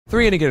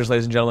3 indicators,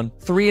 ladies and gentlemen.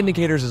 3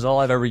 indicators is all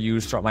I've ever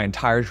used throughout my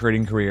entire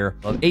trading career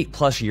of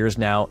 8+ years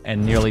now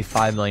and nearly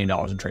 $5 million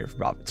in trading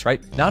profits,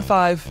 right? Not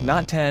 5,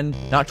 not 10,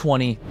 not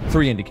 20,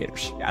 3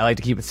 indicators. I like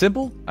to keep it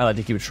simple. I like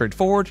to keep it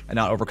straightforward and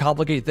not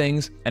overcomplicate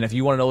things. And if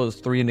you want to know what those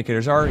 3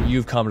 indicators are,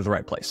 you've come to the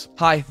right place.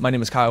 Hi, my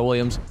name is Kyle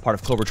Williams, part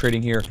of Clover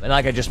Trading here. And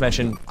like I just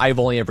mentioned, I've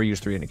only ever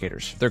used 3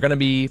 indicators. They're going to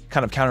be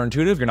kind of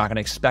counterintuitive. You're not going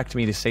to expect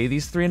me to say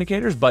these 3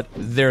 indicators, but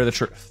they're the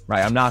truth,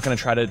 right? I'm not going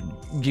to try to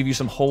give you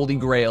some holy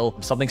grail,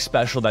 something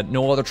special that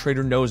no other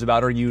trader knows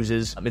about or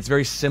uses. It's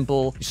very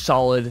simple,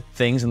 solid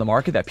things in the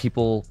market that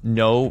people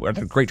know, or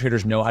the great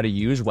traders know how to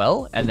use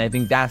well. And I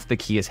think that's the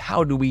key, is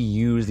how do we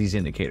use these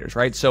indicators,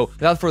 right? So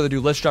without further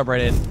ado, let's jump right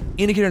in.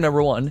 Indicator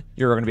number 1,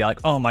 you're going to be like,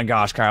 oh my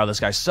gosh, Kyle,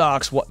 this guy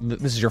sucks. What?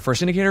 This is your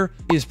first indicator,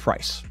 is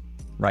price,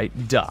 right?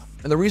 Duh.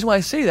 And the reason why I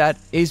say that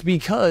is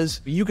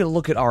because you can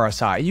look at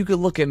RSI, you could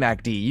look at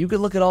MACD, you could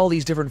look at all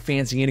these different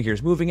fancy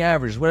indicators, moving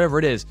averages, whatever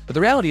it is. But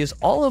the reality is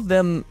all of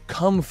them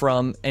come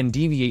from and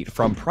deviate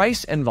from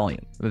price and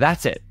volume.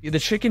 That's it. The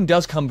chicken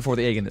does come before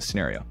the egg in this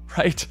scenario,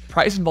 right?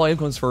 Price and volume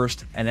comes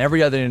first and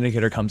every other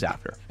indicator comes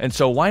after. And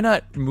so why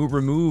not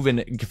remove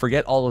and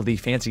forget all of the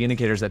fancy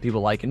indicators that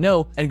people like and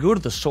know and go to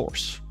the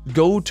source.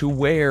 Go to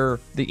where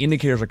the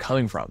indicators are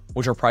coming from,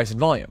 which are price and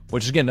volume,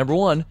 which is, again, number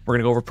 1, we're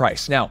gonna go over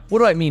price. Now, what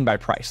do I mean by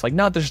price? Like,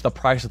 not just the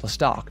price of the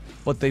stock,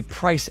 but the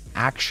price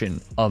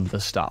action of the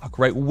stock,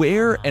 right?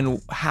 Where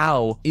and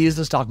how is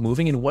the stock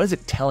moving and what is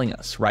it telling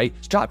us, right?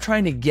 Stop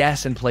trying to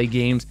guess and play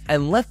games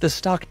and let the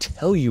stock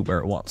tell you where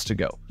it wants to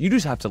go. You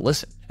just have to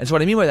listen. And so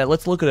what I mean by that,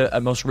 let's look at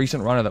a most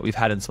recent runner that we've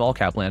had in small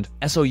cap land,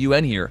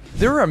 SOUN here.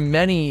 There are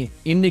many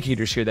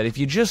indicators here that if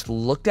you just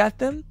looked at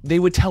them, they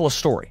would tell a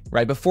story,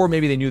 right? Before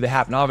maybe they knew they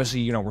happened.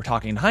 Obviously, you know, we're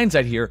talking in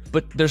hindsight here,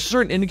 but there's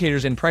certain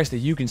indicators in price that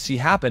you can see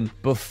happen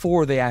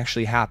before they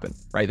actually happen,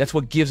 right? That's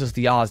what gives us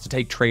the odds to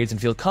take trades and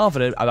feel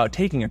confident about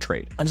taking a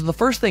trade. And so the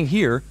first thing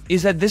here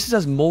is that this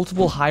has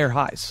multiple higher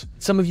highs.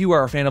 Some of you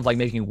are a fan of like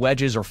making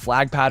wedges or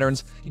flag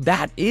patterns.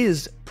 That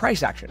is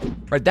price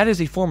action, right? That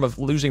is a form of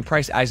losing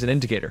price as an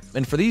indicator.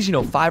 And for these,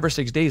 5 or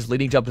 6 days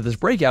leading up to this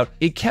breakout,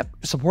 it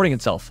kept supporting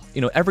itself,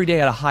 every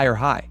day at a higher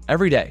high,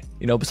 every day.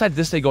 Besides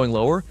this day going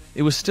lower,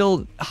 it was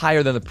still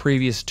higher than the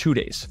previous 2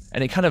 days.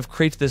 And it kind of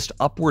creates this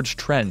upwards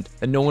trend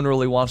that no one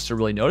really wants to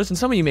really notice. And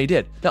some of you may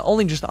did. Not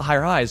only just the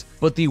higher highs,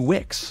 but the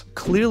wicks.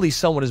 Clearly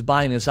someone is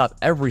buying this up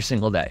every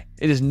single day.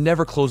 It has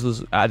never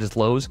closed at its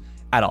lows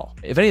at all.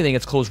 If anything,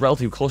 it's closed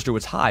relatively closer to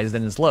its highs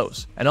than its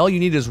lows. And all you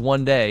need is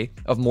one day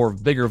of more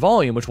bigger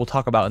volume, which we'll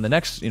talk about in the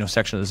next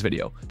section of this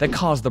video, that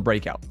caused the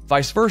breakout.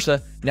 Vice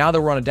versa, now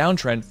that we're on a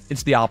downtrend,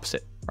 it's the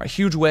opposite. Right,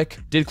 huge wick,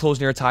 did close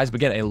near its highs, but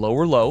again, a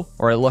lower low,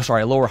 or a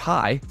lower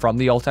high from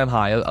the all-time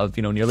high of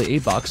nearly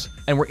 $8,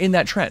 and we're in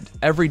that trend.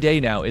 Every day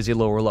now is a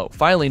lower low.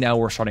 Finally, now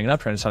we're starting an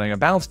uptrend, starting a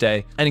bounce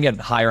day, and again,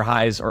 higher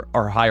highs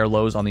or higher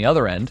lows on the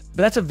other end.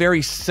 But that's a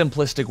very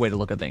simplistic way to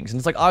look at things. And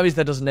it's like, obviously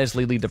that doesn't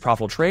necessarily lead to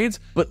profitable trades,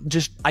 but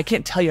just, I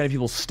can't tell you how many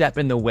people step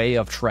in the way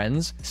of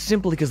trends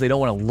simply because they don't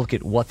want to look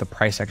at what the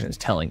price action is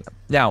telling them.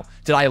 Now,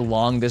 did I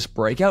long this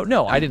breakout?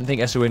 No, I didn't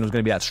think SOUN was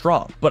going to be that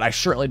strong, but I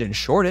certainly didn't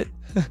short it.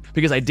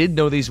 Because I did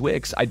know these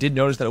wicks, I did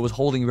notice that it was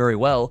holding very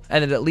well,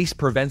 and it at least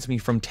prevents me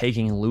from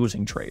taking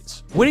losing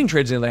trades. Winning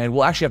trades, on the other hand,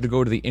 we'll actually have to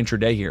go to the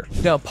intraday here.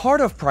 Now, part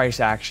of price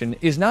action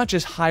is not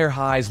just higher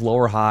highs,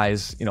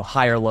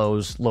 higher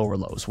lows, lower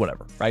lows,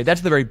 whatever, right?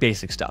 That's the very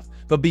basic stuff.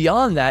 But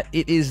beyond that,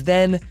 it is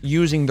then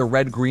using the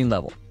red-green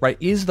level, right?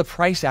 Is the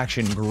price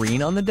action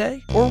green on the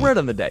day or red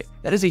on the day?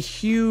 That is a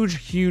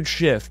huge, huge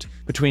shift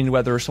between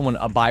whether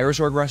buyers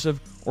are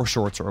aggressive or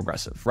shorts are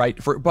aggressive, right?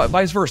 But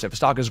vice versa. If a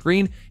stock is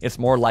green, it's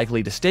more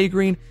likely to stay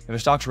green. If a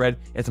stock's red,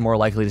 it's more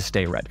likely to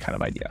stay red, kind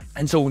of idea.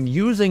 And so when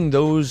using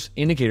those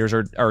indicators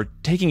or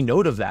taking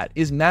note of that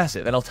is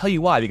massive. And I'll tell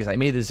you why, because I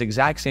made this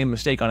exact same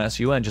mistake on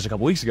SUN just a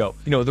couple weeks ago.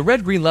 The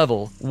red-green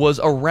level was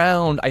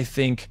around, I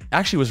think,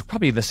 actually was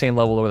probably the same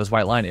level over this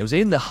white line. It was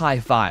in the high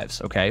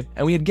 5s, okay?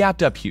 And we had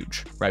gapped up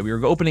huge, right? We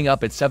were opening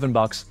up at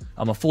 $7,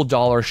 a full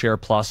dollar share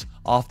plus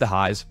off the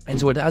highs. And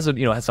so it has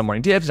has some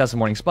morning dips, it has some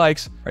morning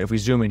spikes, right? If we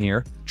zoom in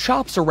here,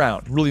 chops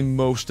around really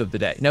most of the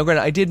day. Now,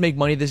 granted, I did make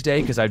money this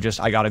day because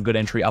I got a good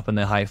entry up in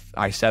the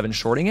high 7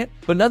 shorting it,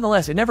 but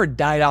nonetheless, it never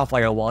died off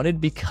like I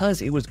wanted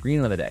because it was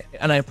green on the day.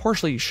 And I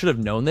partially should have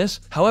known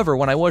this. However,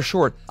 when I was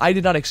short, I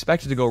did not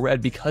expect it to go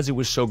red because it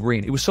was so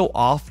green. It was so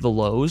off the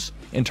lows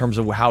in terms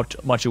of how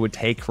much it would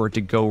take for it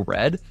to go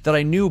red that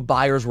I knew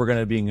buyers were going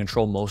to be in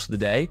control most of the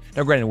day.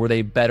 Now, granted, were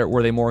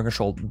they more in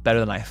control better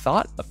than I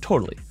thought?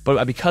 Totally.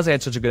 But because I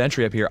had such a good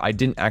entry up here, I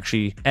didn't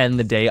actually end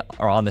the day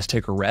or on this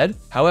ticker red.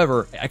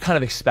 However, I kind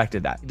of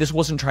expected that. This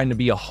wasn't trying to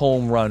be a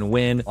home run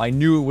win. I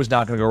knew it was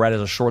not going to go red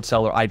as a short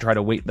seller. I try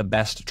to wait the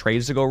best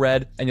trades to go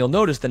red. And you'll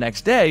notice the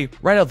next day,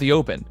 right out the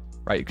open,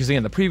 right? Because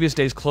again, the previous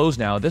day's close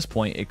now, at this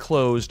point, it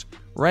closed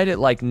right at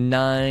like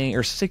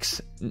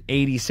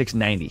 680,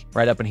 690,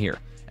 right up in here.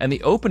 And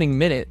the opening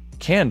minute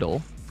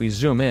candle, if we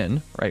zoom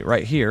in,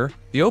 right here,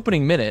 the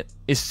opening minute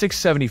is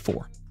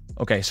 674.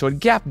 Okay, so it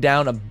gapped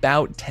down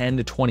about 10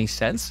 to 20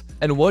 cents.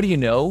 And what do you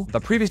know? The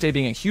previous day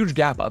being a huge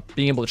gap up,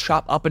 being able to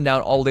chop up and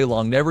down all day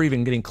long, never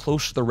even getting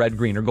close to the red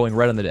green or going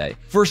red on the day.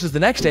 Versus the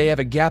next day, I have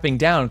it gapping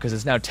down because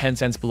it's now 10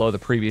 cents below the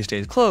previous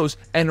day's close,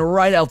 and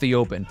right out the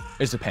open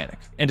is a panic.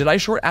 And did I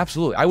short?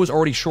 Absolutely. I was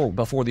already short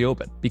before the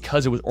open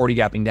because it was already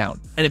gapping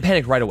down. And it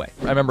panicked right away.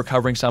 I remember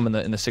covering some in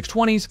the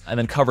 620s and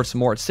then covered some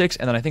more at 6,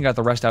 and then I think I got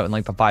the rest out in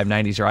like the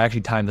 590s here. I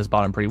actually timed this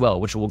bottom pretty well,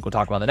 which we'll go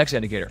talk about in the next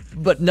indicator.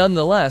 But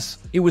nonetheless,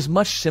 it was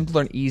much simpler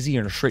and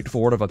easier and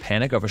straightforward of a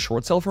panic of a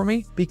short sell for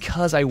me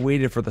because I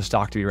waited for the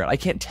stock to be red. I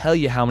can't tell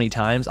you how many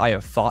times I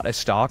have thought a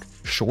stock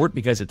short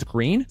because it's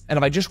green, and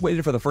if I just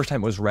waited for the first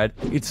time it was red,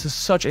 it's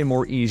such a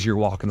more easier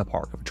walk in the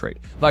park of a trade.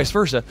 Vice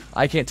versa,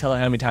 I can't tell you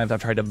how many times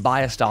I've tried to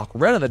buy a stock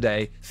red of the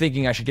day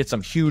thinking I should get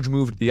some huge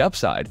move to the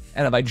upside,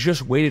 and if I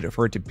just waited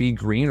for it to be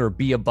green or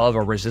be above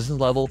a resistance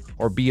level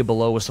or be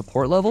below a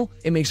support level,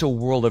 it makes a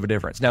world of a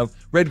difference. Now,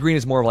 red-green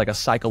is more of like a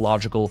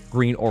psychological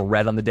green or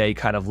red on the day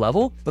kind of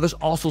level, but there's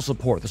also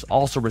support, there's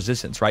also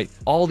resistance, right?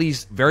 All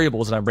these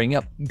variables that I'm bringing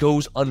up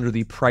goes under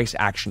the price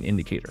action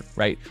indicator,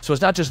 right? So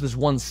it's not just this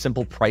one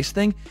simple price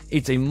thing,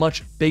 it's a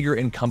much bigger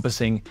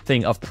encompassing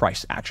thing of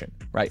price action,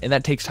 right? And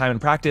that takes time and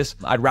practice.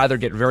 I'd rather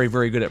get very,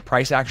 very good at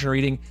price action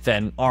reading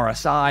than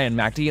RSI and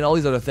MACD and all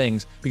these other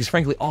things, because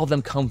frankly, all of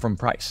them come from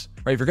price,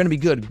 right? If you're going to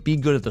be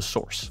good at the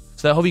source.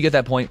 So I hope you get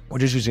that point. We're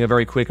just using a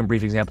very quick and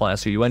brief example on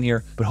SUN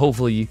here, but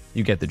hopefully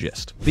you get the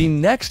gist. The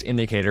next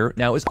indicator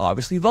now is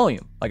obviously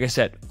volume. Like I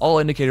said, all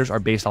indicators are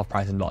based off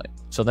price and volume.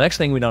 So the next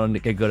thing we want to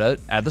get good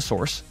at the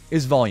source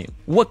is volume.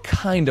 What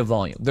kind of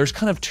volume? There's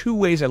kind of two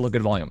ways I look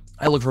at volume.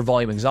 I look for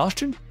volume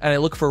exhaustion, and I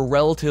look for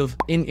relative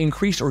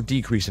increase or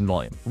decrease in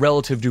volume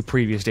relative to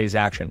previous day's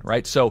action,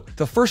 right? So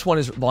the first one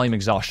is volume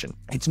exhaustion.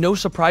 It's no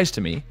surprise to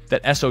me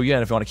that SON,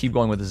 if you want to keep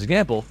going with this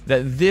example,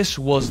 that this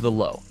was the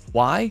low.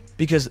 Why?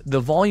 Because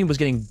the volume was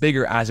getting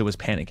bigger as it was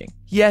panicking.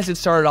 Yes, it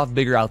started off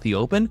bigger out the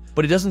open,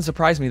 but it doesn't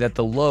surprise me that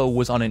the low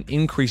was on an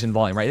increase in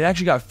volume, right? It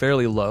actually got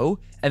fairly low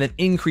and then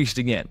increased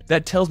again.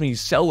 That tells me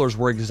sellers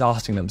were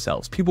exhausting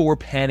themselves. People were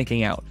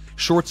panicking out.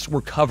 Shorts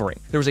were covering.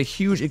 There was a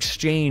huge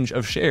exchange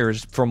of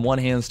shares from one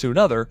hand to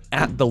another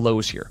at the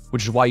lows here,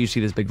 which is why you see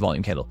this big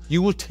volume candle.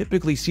 You will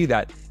typically see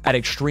that at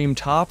extreme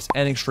tops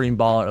and extreme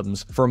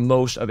bottoms for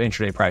most of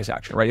intraday price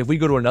action, right? If we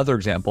go to another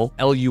example,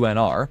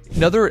 LUNR,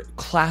 another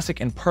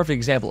classic and perfect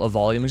example of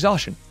volume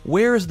exhaustion.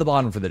 Where is the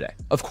bottom for the day?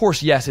 Of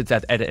course, yes, it's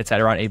at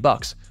around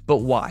 $8, but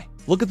why?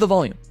 Look at the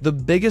volume. The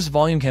biggest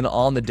volume candle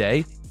on the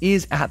day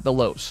is at the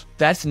lows.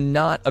 That's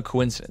not a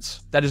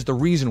coincidence. That is the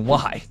reason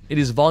why. It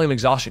is volume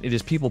exhaustion. It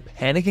is people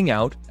panicking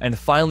out, and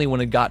finally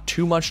when it got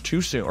too much too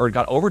soon, or it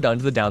got overdone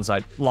to the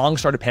downside,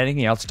 longs started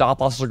panicking out,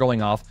 stop losses are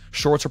going off,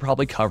 shorts are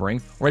probably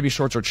covering, or maybe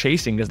shorts are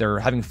chasing because they're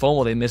having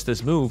FOMO, they missed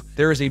this move.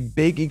 There is a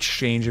big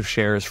exchange of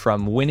shares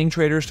from winning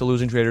traders to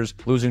losing traders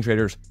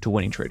to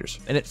winning traders.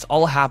 And it's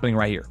all happening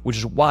right here, which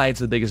is why it's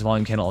the biggest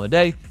volume candle on the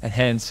day, and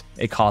hence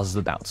it causes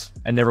the bounce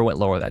and never went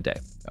lower that day.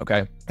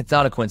 Okay, it's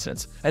not a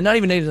coincidence, and not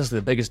even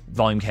necessarily the biggest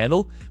volume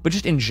candle, but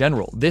just in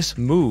general, this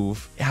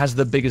move has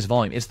the biggest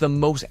volume. It's the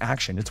most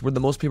action. It's where the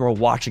most people are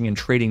watching and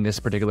trading this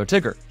particular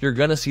ticker. You're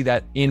gonna see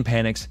that in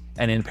panics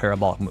and in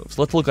parabolic moves.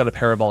 Let's look at a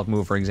parabolic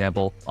move, for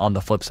example, on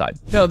the flip side.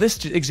 Now,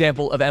 this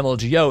example of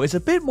MLGO is a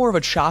bit more of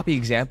a choppy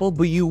example,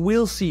 but you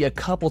will see a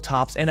couple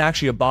tops and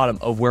actually a bottom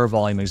of where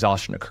volume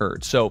exhaustion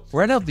occurred. So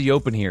right out the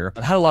open here,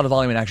 I had a lot of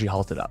volume and actually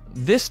halted up.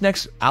 This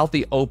next out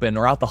the open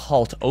or out the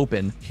halt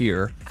open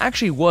here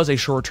actually was a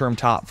short-term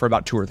top for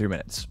about 2 or 3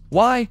 minutes.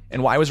 Why?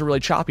 And why was it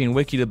really choppy and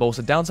wicky to both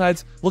the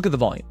downsides? Look at the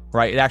volume,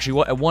 right? It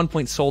actually at one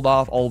point sold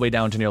off all the way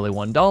down to nearly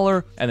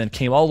 $1 and then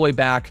came all the way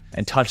back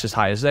and touched as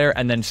high as there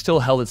and then still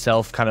held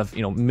itself kind of,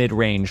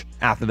 mid-range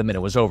after the minute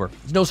was over.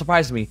 It's no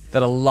surprise to me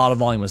that a lot of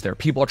volume was there.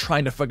 People are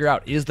trying to figure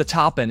out, is the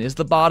top in, is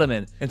the bottom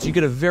in? And so you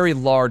get a very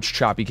large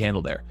choppy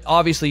candle there.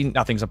 Obviously,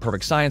 nothing's a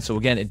perfect science. So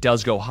again, it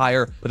does go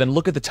higher, but then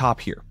look at the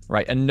top here,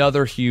 right?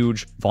 Another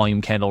huge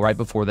volume candle right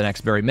before the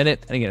next very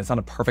minute. And again, it's not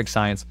a perfect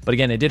science, but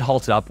again, it did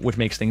halt it up, which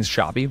makes things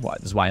choppy.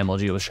 This is why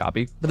MLG was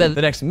choppy. But then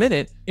the next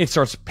minute, it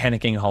starts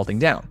panicking and halting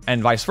down.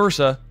 And vice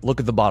versa, look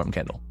at the bottom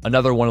candle.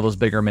 Another one of those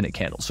bigger minute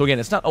candles. So again,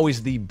 it's not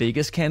always the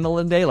biggest candle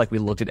in the day, like we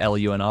looked at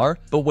LUNR,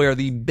 but where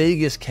the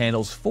biggest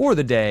candles for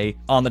the day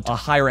on the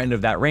higher end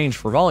of that range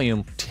for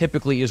volume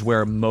typically is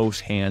where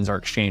most hands are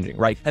exchanging,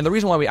 right? And the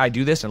reason why I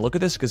do this and look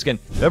at this, because again,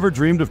 ever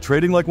dreamed of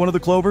trading like one of the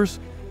Clovers?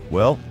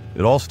 Well,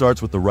 it all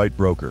starts with the right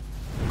broker.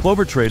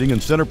 Clover Trading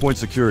and Centerpoint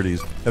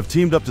Securities have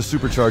teamed up to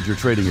supercharge your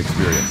trading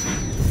experience.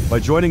 By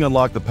joining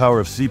Unlock the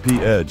Power of CP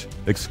Edge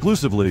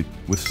exclusively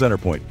with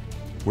Centerpoint.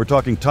 We're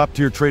talking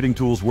top-tier trading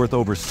tools worth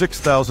over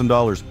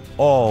 $6,000,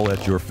 all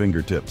at your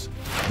fingertips.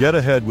 Get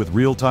ahead with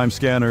real-time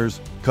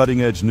scanners,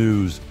 cutting-edge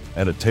news,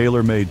 and a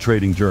tailor-made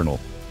trading journal.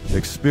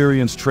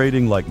 Experience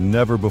trading like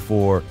never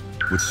before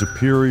with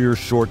superior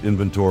short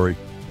inventory,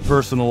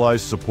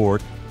 personalized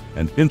support,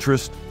 and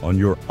interest on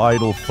your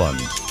idle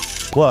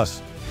funds.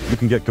 Plus, you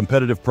can get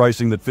competitive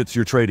pricing that fits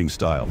your trading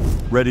style.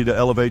 Ready to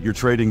elevate your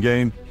trading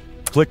game?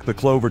 Click the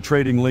Clover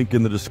Trading link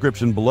in the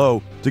description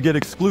below to get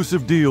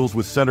exclusive deals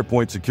with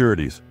Centerpoint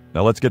Securities.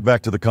 Now let's get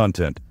back to the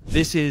content.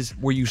 This is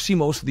where you see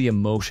most of the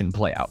emotion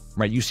play out,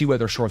 right? You see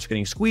whether shorts are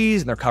getting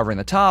squeezed and they're covering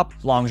the top,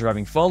 longs are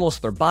having FOMO, so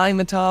they're buying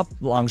the top,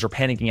 longs are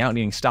panicking out and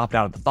getting stopped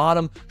out at the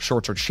bottom,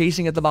 shorts are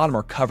chasing at the bottom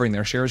or covering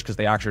their shares because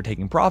they actually are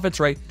taking profits,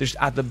 right? There's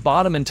at the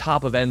bottom and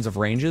top of ends of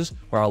ranges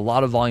where a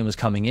lot of volume is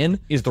coming in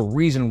is the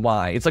reason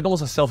why. It's like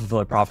almost a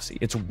self-fulfilling prophecy.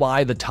 It's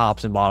why the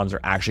tops and bottoms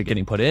are actually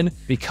getting put in,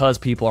 because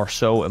people are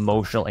so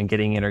emotional and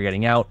getting in or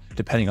getting out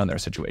depending on their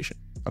situation.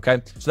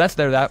 Okay, so that's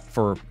that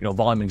for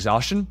volume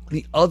exhaustion.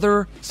 The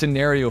other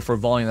scenario for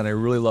volume that I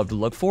really love to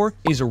look for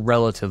is a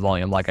relative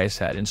volume, like I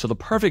said. And so the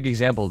perfect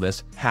example of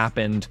this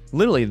happened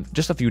literally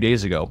just a few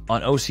days ago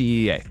on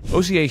OCEA.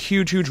 OCEA,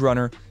 huge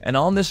runner. And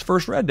on this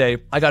first red day,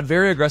 I got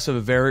very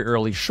aggressive, very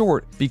early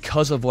short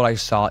because of what I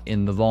saw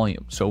in the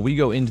volume. So we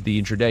go into the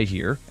intraday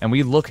here and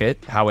we look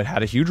at how it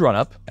had a huge run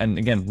up. And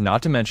again,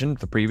 not to mention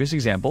the previous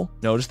example,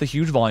 notice the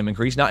huge volume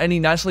increase, not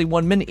necessarily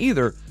 1 minute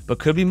either, but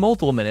could be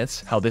multiple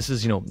minutes. How this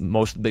is,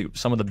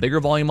 some of the bigger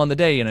volume on the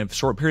day in a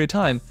short period of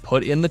time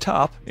put in the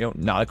top,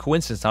 not a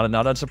coincidence,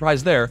 not a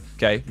surprise there.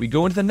 Okay, we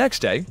go into the next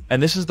day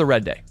and this is the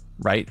red day,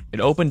 right? It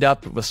opened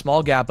up with a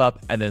small gap up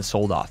and then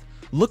sold off.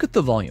 Look at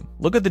the volume.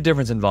 Look at the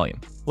difference in volume.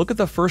 Look at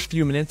the first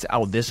few minutes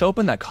out of this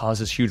open that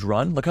caused this huge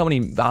run. Look how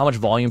much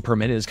volume per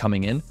minute is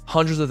coming in.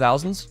 Hundreds of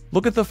thousands.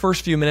 Look at the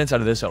first few minutes out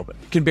of this open.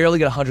 You can barely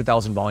get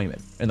 100,000 volume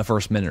in the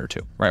first minute or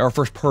two, right? Or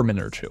first per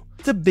minute or two.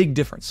 It's a big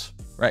difference.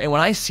 Right? And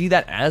when I see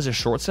that as a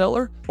short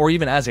seller or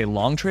even as a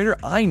long trader,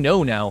 I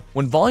know now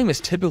when volume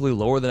is typically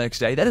lower the next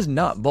day, that is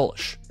not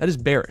bullish. That is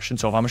bearish. And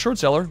so if I'm a short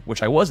seller,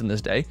 which I was in this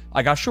day,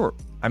 I got short.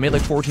 I made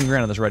like 14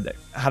 grand on this red day.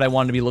 Had I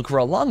wanted to be looking for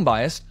a long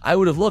bias, I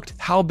would have looked,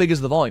 how big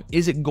is the volume?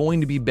 Is it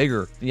going to be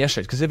bigger than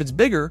yesterday's? Because if it's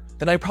bigger,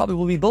 then I probably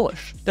will be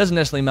bullish. Doesn't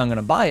necessarily mean I'm going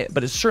to buy it,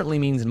 but it certainly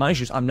means in my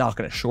shoes, I'm not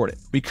going to short it.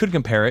 We could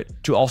compare it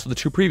to also the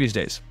two previous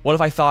days. What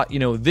if I thought,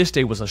 this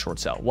day was a short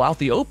sell? Well, out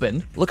the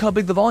open, look how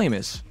big the volume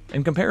is.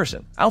 In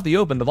comparison, out the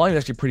open, the volume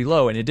is actually pretty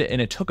low, and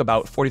it took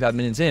about 45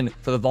 minutes in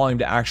for the volume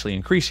to actually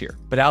increase here.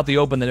 But out the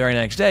open the very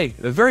next day,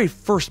 the very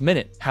first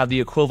minute had the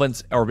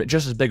equivalent or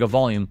just as big a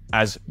volume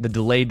as the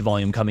delayed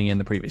volume coming in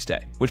the previous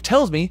day, which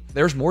tells me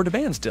there's more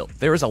demand still.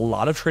 There is a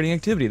lot of trading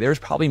activity. There's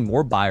probably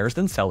more buyers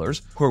than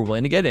sellers who are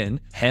willing to get in,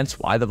 hence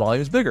why the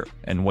volume is bigger.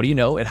 And what do you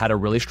know? It had a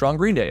really strong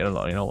green day,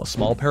 a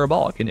small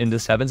parabolic into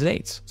 7s and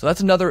 8s. So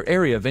that's another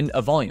area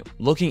of volume.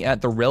 Looking at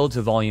the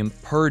relative volume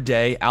per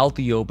day out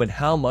the open,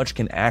 how much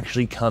can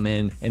actually come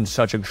in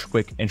such a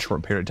quick and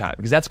short period of time,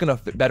 because that's going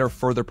to better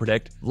further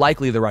predict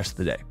likely the rest of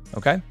the day.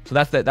 Okay, so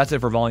that's it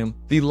for volume.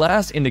 The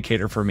last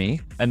indicator for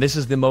me, and this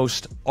is the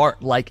most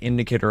art-like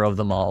indicator of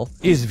them all,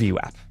 is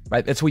Vwap.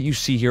 Right, that's what you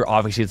see here.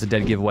 Obviously, it's a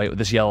dead giveaway with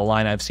this yellow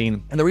line I've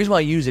seen. And the reason why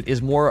I use it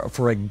is more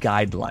for a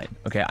guideline.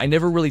 Okay, I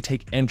never really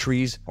take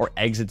entries or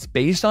exits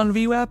based on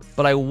Vwap,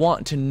 but I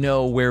want to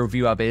know where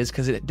Vwap is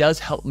because it does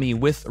help me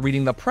with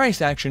reading the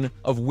price action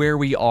of where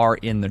we are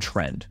in the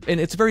trend. And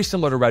it's very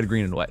similar to red,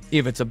 green, and white.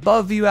 If it's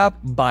above Vwap,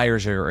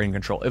 buyers are in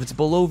control. If it's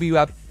below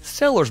Vwap,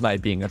 sellers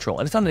might be in control.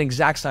 And it's not an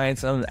exact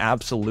science, not an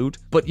absolute,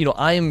 but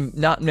I am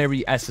not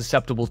maybe as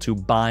susceptible to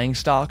buying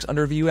stocks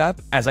under Vwap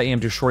as I am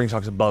to shorting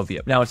stocks above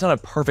Vwap. Now, it's not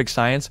a perfect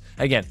science.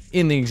 Again,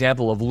 in the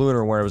example of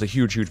Lunar where it was a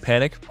huge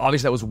panic,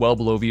 obviously that was well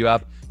below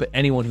Vwap, but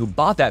anyone who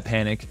bought that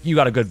panic, you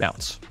got a good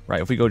bounce,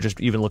 right? If we go just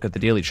even look at the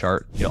daily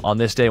chart, on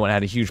this day when I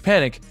had a huge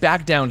panic,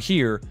 back down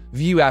here,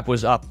 Vwap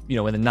was up,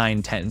 in the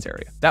 9-10s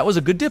area. That was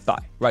a good dip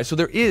buy, right? So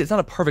it's not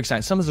a perfect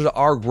science. Sometimes there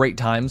are great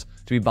times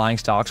to be buying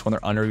stocks when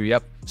they're under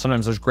Vwap.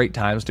 Sometimes there's great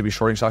times to be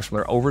shorting stocks when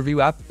they're over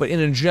Vwap, but in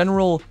a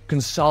general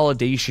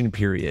consolidation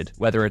period,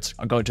 whether it's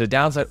going to the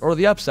downside or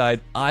the upside,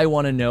 I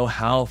want to know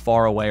how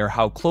far away or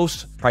how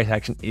close price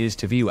action is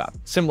to Vwap.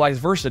 Similar vice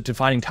versa to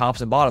finding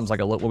tops and bottoms, like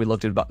what we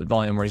looked at about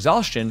volume or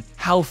exhaustion,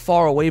 how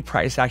far away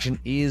price action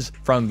is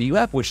from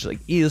Vwap, which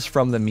is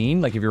from the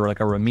mean. Like if you're like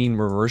a mean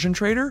reversion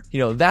trader,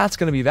 that's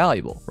going to be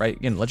valuable, right?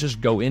 Again, let's just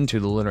go into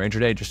the lunar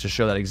intraday just to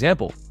show that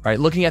example, right?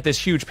 Looking at this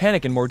huge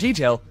panic in more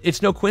detail,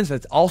 it's no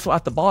coincidence also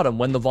at the bottom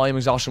when the volume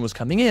exhaustion was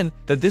coming in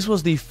that this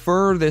was the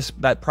furthest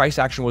that price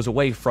action was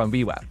away from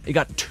Vwap. It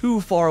got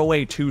too far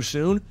away too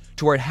soon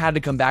to where it had to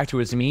come back to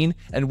its mean.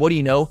 And what do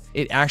you know?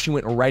 It actually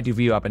went right to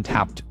Vwap and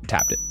tapped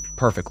it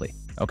perfectly.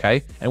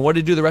 Okay. And what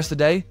did it do the rest of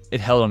the day?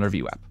 It held under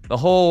Vwap the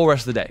whole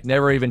rest of the day.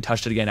 Never even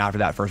touched it again after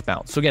that first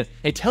bounce. So again,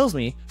 it tells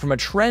me from a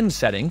trend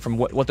setting, from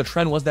what the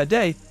trend was that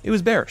day, it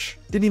was bearish.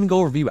 Didn't even go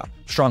over Vwap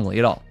strongly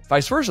at all.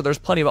 Vice versa, there's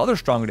plenty of other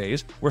strong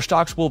days where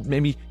stocks will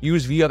maybe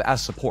use Vwap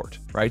as support,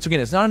 right? So again,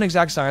 it's not an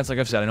exact science, like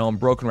I've said. I know I'm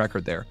broken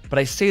record there, but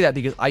I say that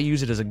because I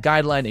use it as a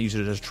guideline, I use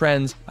it as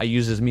trends, I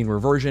use it as mean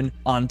reversion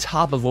on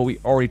top of what we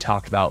already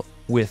talked about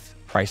with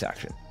price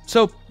action.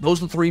 So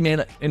those are the 3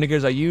 main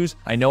indicators I use.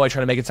 I know I try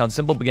to make it sound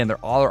simple, but again,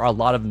 there are a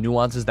lot of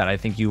nuances that I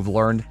think you've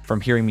learned from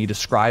hearing me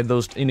describe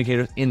those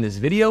indicators in this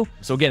video.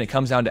 So again, it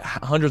comes down to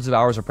hundreds of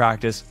hours of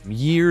practice,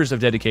 years of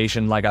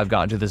dedication like I've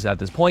gotten to this at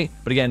this point.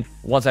 But again,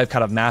 once I've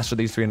kind of mastered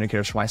these 3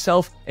 indicators for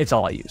myself, it's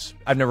all I use.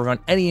 I've never found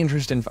any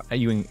interest in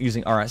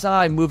using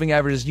RSI, moving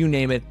averages, you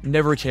name it,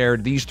 never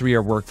cared. These 3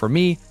 are work for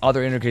me.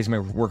 Other indicators may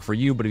work for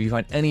you, but if you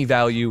find any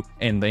value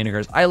in the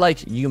indicators I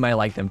like, you might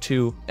like them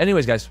too.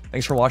 Anyways, guys,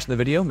 thanks for watching the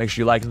video. Make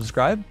sure you like and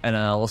subscribe, and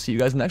we'll see you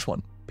guys in the next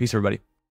one. Peace, everybody.